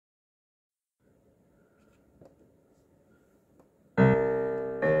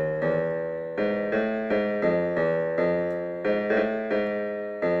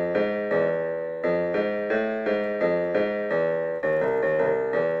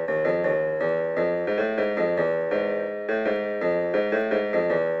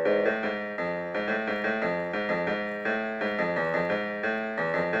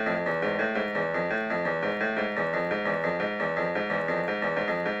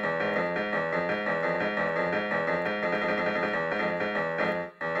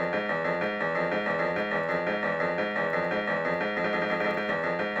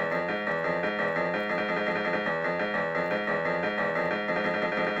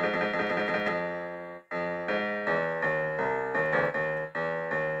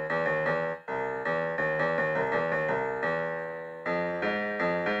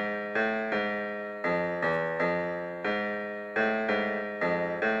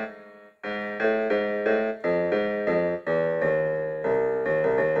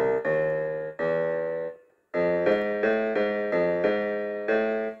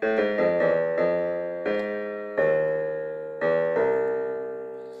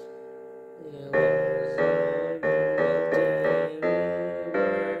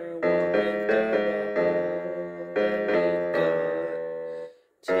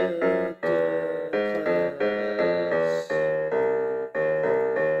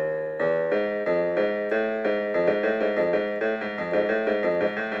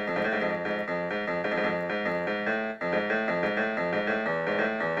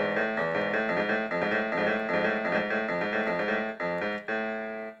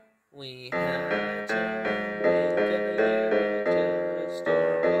We had to wait a year to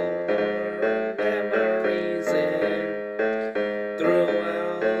restore all our memories in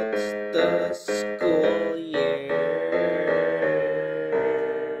throughout the school year.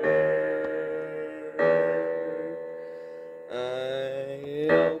 I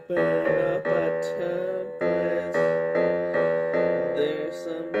open up a template. There's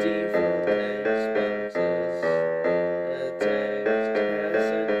some default text boxes. The text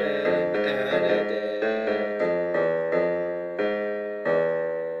hasn't been edited.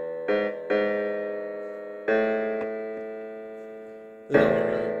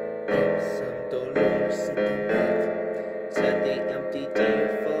 Lorem, Ipsum, Dolor, Amet. Set the empty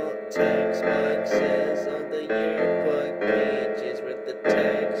default text boxes on the yearbook pages where the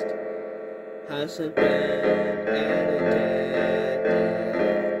text hasn't been edited.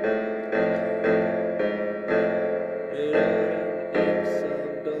 Lorem,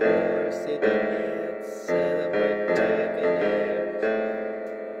 Ipsum, Dolor, Amet. Set the protagonist.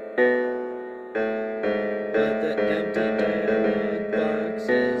 But the empty dialog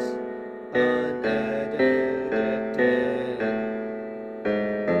boxes unedited.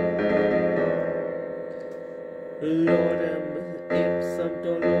 Lorem, Ipsum,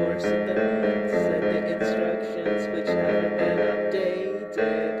 Dolor, Amet. Set the instructions which haven't been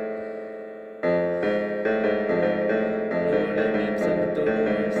updated. Lorem, Ipsum,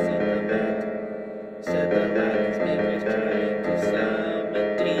 Dolor, Amet. Set the Latin speakers trying to summon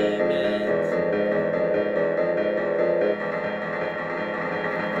demons.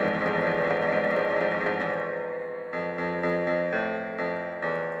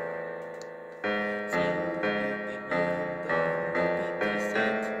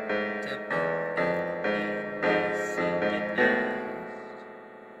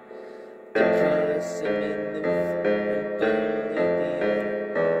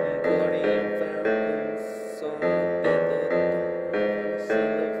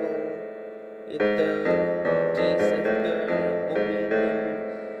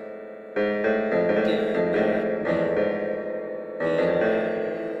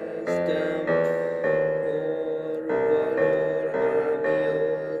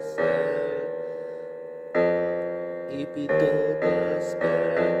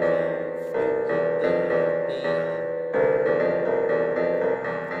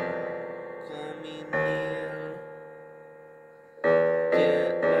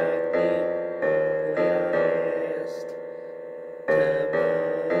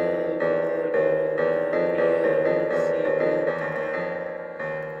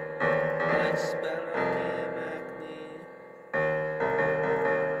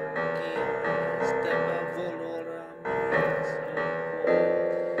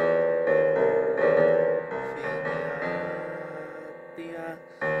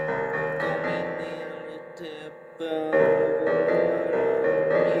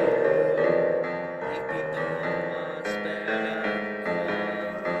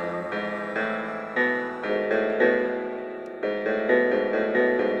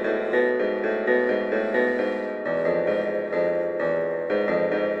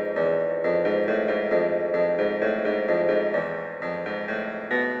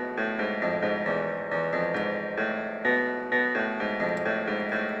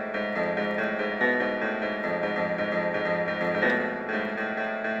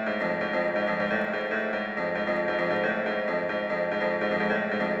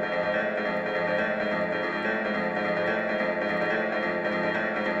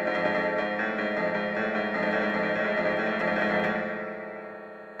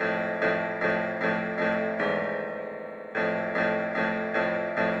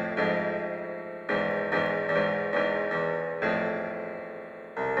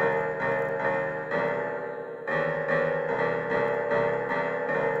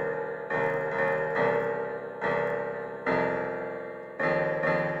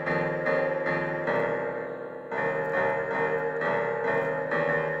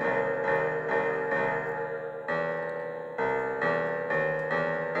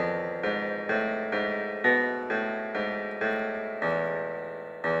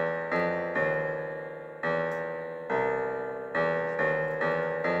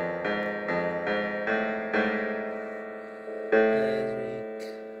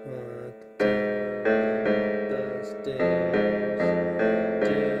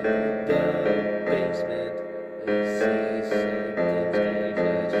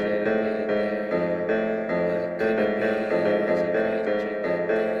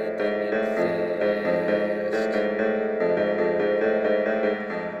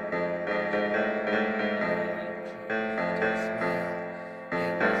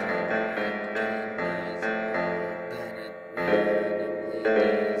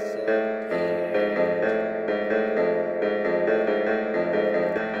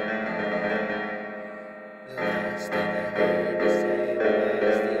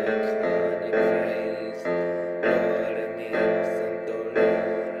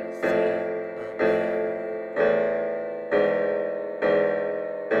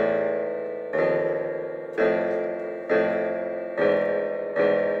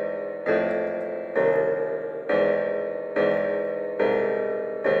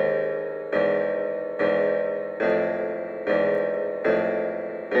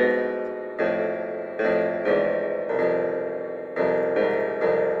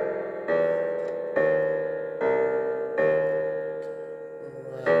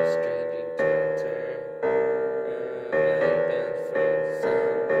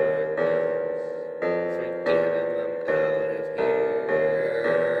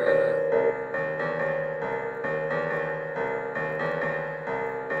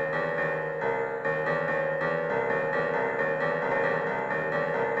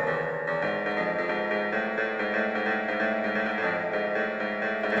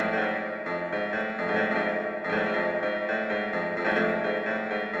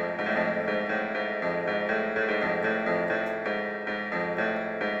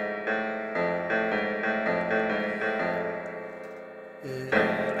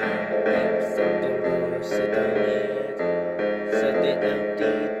 Ipsum, Dolor, said the lid. Said the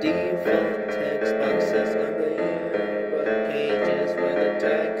empty default text boxes on the yearbook pages where the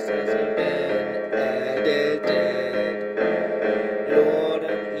text hasn't been edited.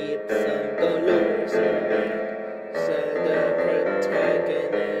 Lorem, Ipsum, Dolor, said the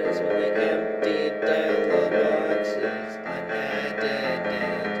protagonist with the empty dialogue boxes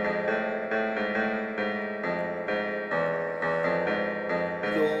unedited.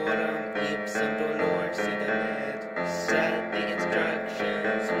 Lorem, Ipsum, Dolor, said the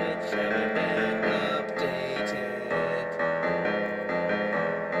instructions which haven't been updated.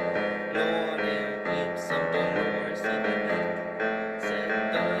 Lorem, Ipsum, Dolor, said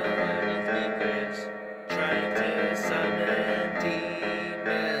the learning speakers trying to summon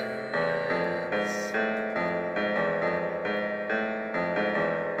demons.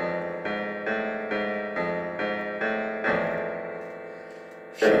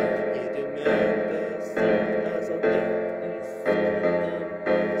 It remembers as a darkness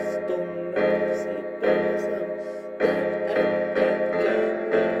storms it blossom. Then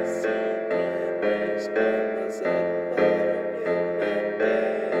at see cameras at bottom in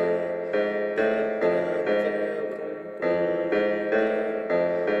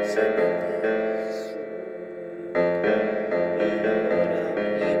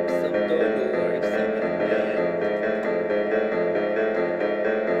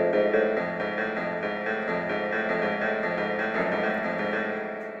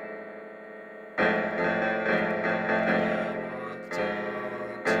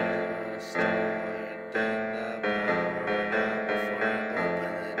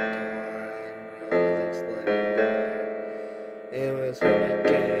It was from a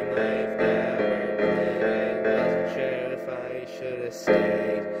game I've never played. I wasn't sure if I should have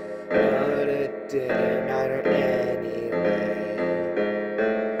stayed, but it didn't matter anyway.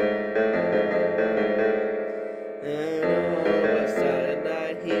 And all of a sudden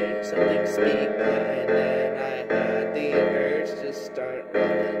I hear something speak, and then I had the urge to start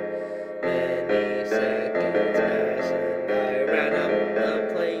running. Many seconds passed, and I ran up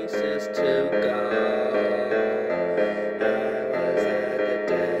the places to go.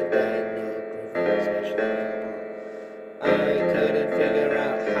 I couldn't figure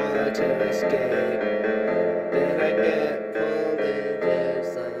out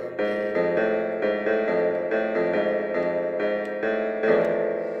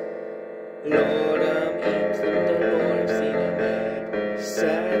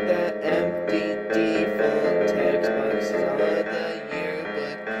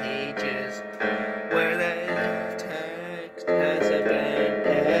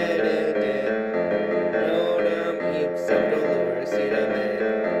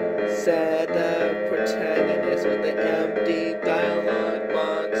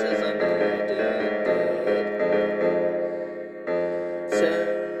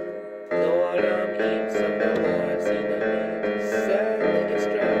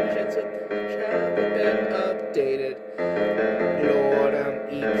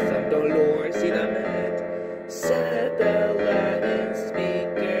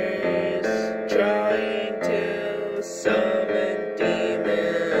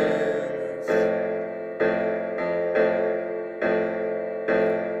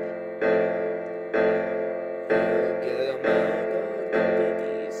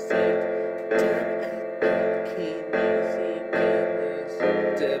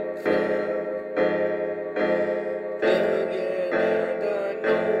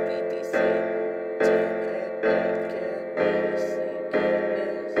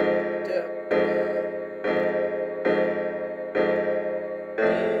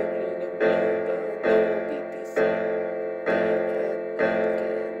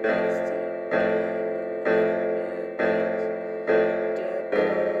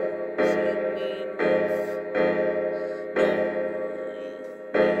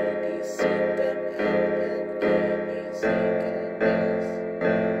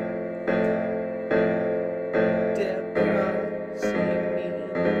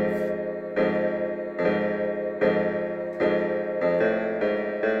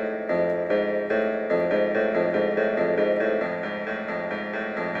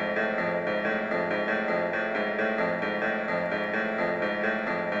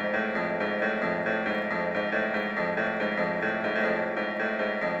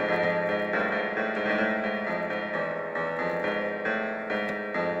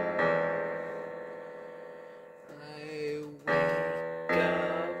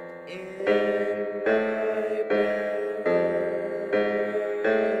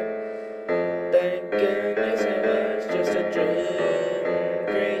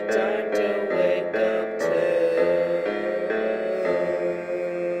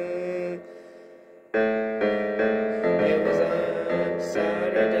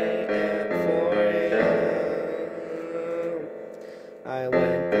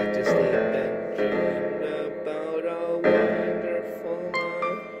went back to sleep and dreamed about a wonderful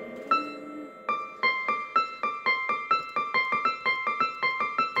life.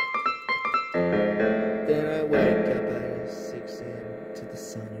 Then I wake up at 6 a.m. to the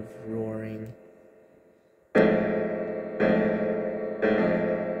sound of roaring.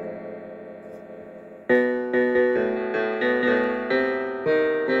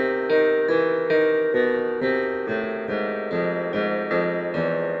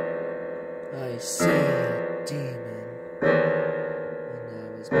 I see a demon. When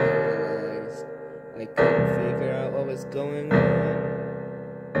I was paralyzed, I couldn't figure out what was going on.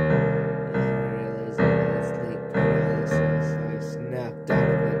 I realized I had sleep paralysis. I snapped out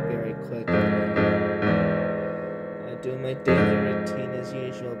of it very quickly. I do my daily routine as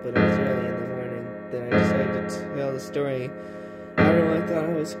usual, but it was early in the morning. Then I decided to tell the story. Everyone thought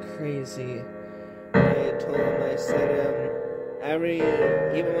I was crazy. I told them, I said,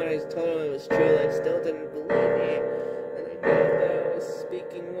 even when I told them it was true, I still didn't believe me. And I knew that I was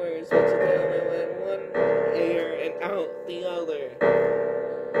speaking words, but to them I went one ear and out the other.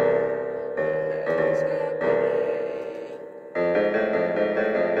 What is happening?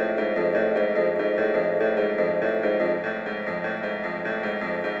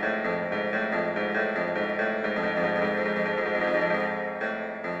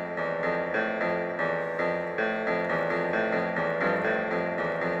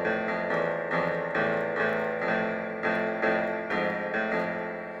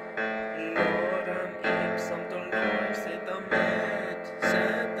 Lorem, Ipsum, Dolor, said Amet.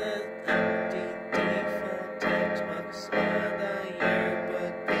 Said the empty default textbooks are the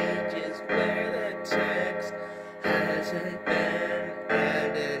yearbook pages where the text hasn't been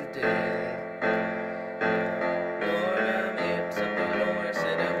edited. Lorem, Ipsum, Dolor,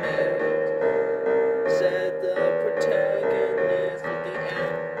 said Amet. Said the protagonist with the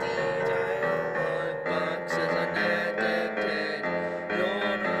empty dialogue boxes unedited.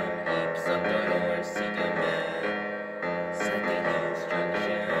 Lorem, Ipsum, Dolor, said Amet. Said the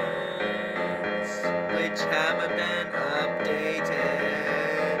instructions, which haven't been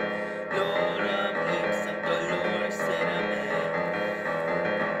updated. Lorem, Ipsum, Dolor, said Amet.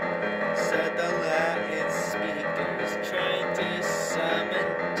 Said the Latin speakers trying to summon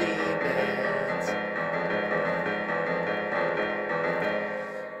demons.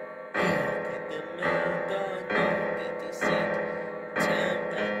 Get the mouth on, don't get the sick.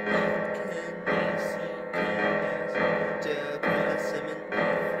 Template, can you see penis? Depressing and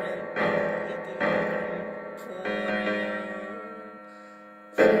different, hit the auditorium.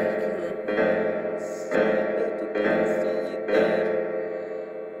 Said that the dance like that.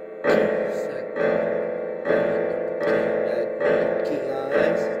 Said that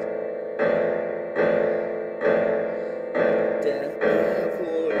kiosk. Death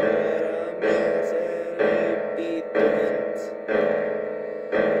before Lorem is evident.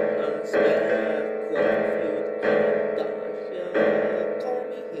 Unspelled confused Dasha, call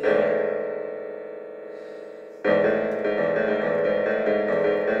me here.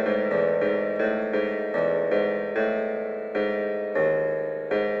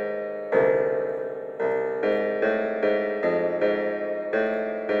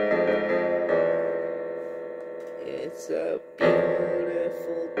 It's a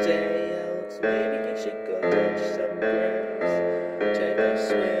beautiful day out. Maybe you should go touch some grass. Take a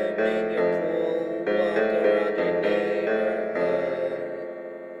swim in your pool. Walk around your neighborhood.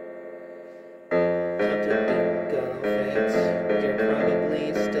 Come to think of it, you're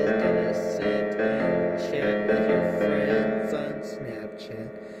probably still gonna sit and chat with your friends on Snapchat.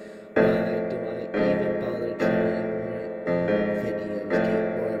 Why do I even bother trying when videos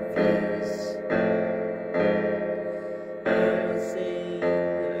get more views?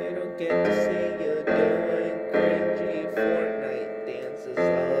 I don't get to see you doing cringy Fortnite dances.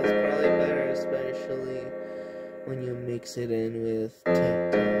 Well, it's probably better, especially when you mix it in with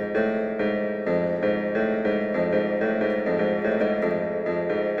TikTok.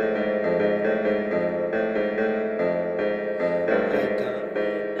 I got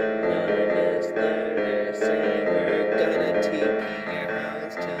an anonymous letter saying we're gonna TP your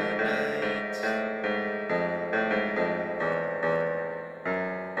house tonight.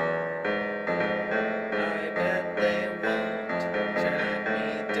 I bet they won't track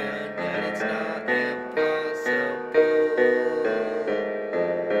me down, yet it's not impossible.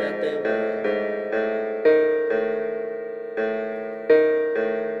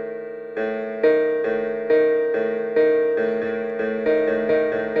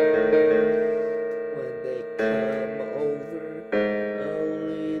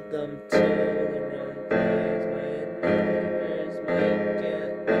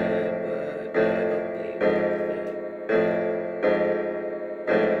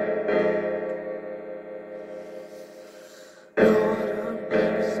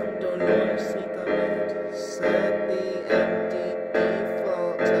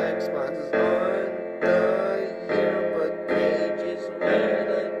 responses on the yearbook pages where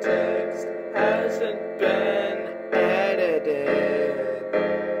the text hasn't been edited.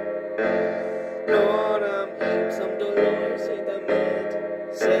 Lorem, Ipsum, Dolor, say the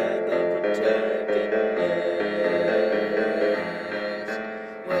Amet, said the